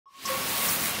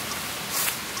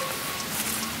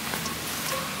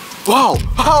Wow,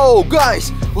 wow,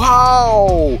 guys,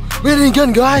 wow, mini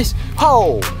gun, guys,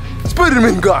 wow,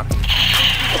 Spider-Man gun.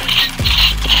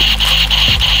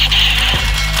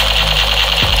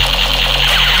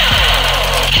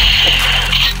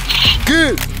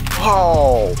 Good,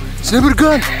 wow, sniper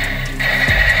gun.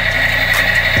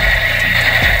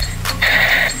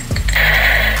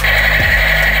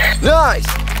 Nice,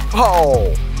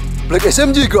 wow, black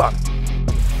SMG gun.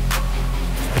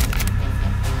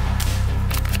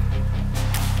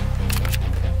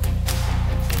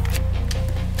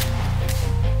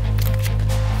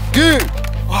 Good!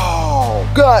 Wow,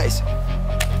 guys!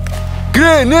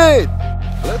 Grenade!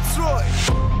 Let's try!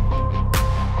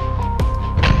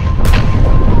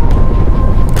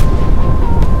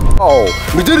 Oh,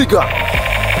 military gun!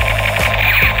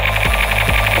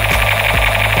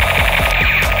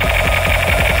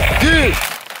 Good!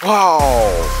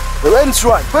 Wow! Revenge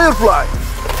strike, firefly!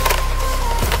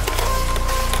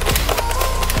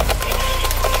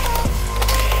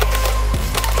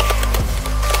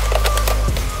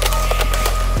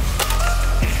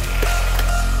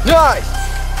 Nice!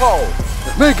 Oh,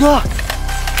 mega!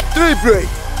 3 break!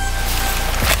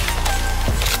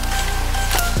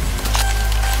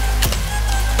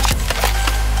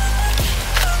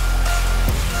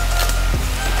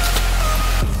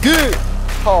 Good!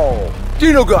 Oh,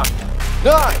 Dino gun!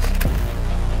 Nice!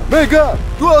 Mega!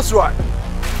 Dual strike!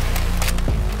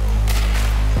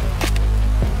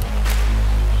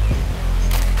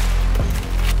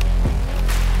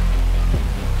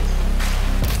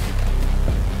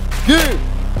 Good!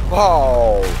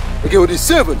 Wow!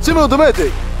 AK47,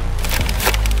 semi-automatic!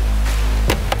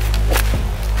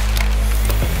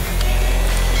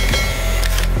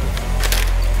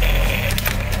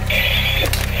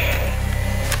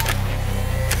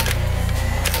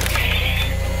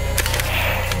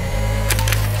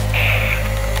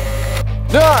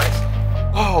 Nice!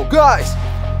 Oh, guys!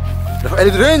 The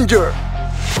Elite Ranger!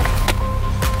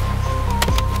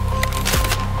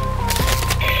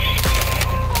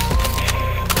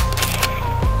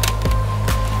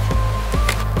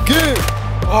 Good!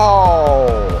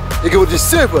 Oh!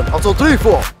 AK47, also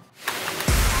 3-4.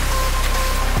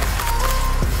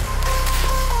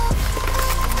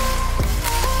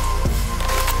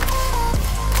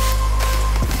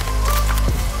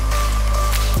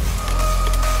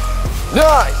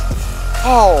 Nice!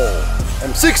 Oh!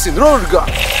 M16 roller gun.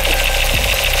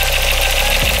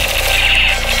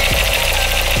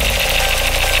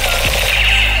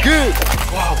 Good!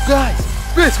 Wow, guys!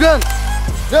 Space gun!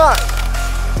 Nice!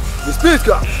 The space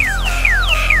gun.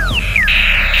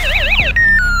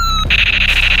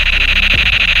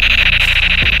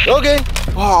 Okay.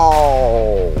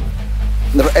 Wow.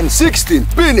 Number N16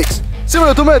 Phoenix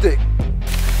semi-automatic.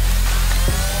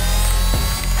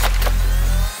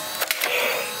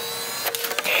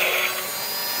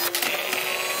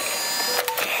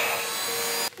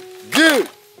 Good.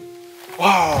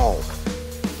 Wow.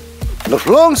 NERF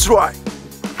LONGSTRIKE.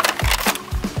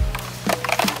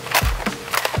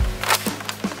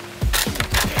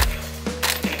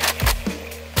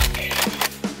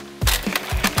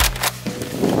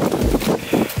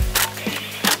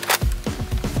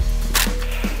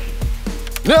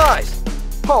 Nice!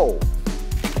 Oh!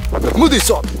 Moody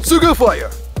shot, sugar fire!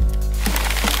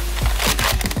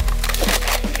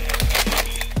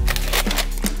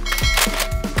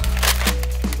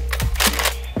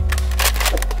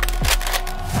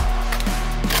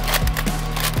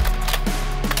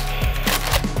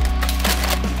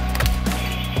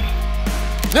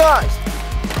 Nice!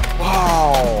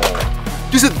 Wow!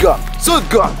 Desert gun,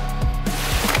 shotgun!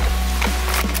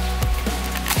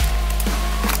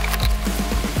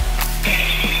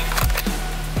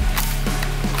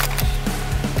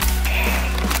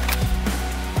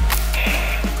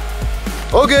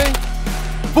 Okay,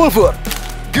 Pulver,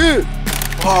 good,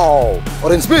 wow,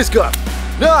 orange space gun,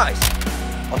 nice,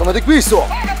 automatic pistol,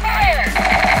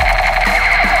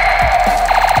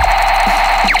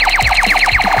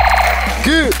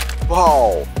 good,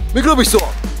 wow, micro pistol,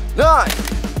 nice,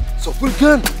 software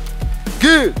gun,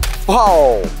 good,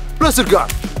 wow, blaster gun,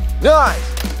 nice,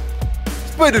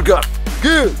 spider gun,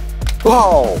 good,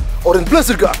 wow, orange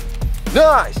blaster gun,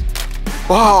 nice,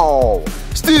 wow,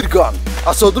 steel gun,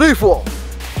 assault rifle.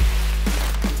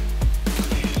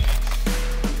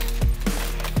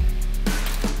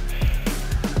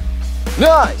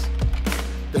 Nice!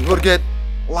 Don't forget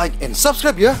like and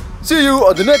subscribe ya. See you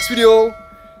on the next video.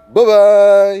 Bye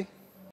bye.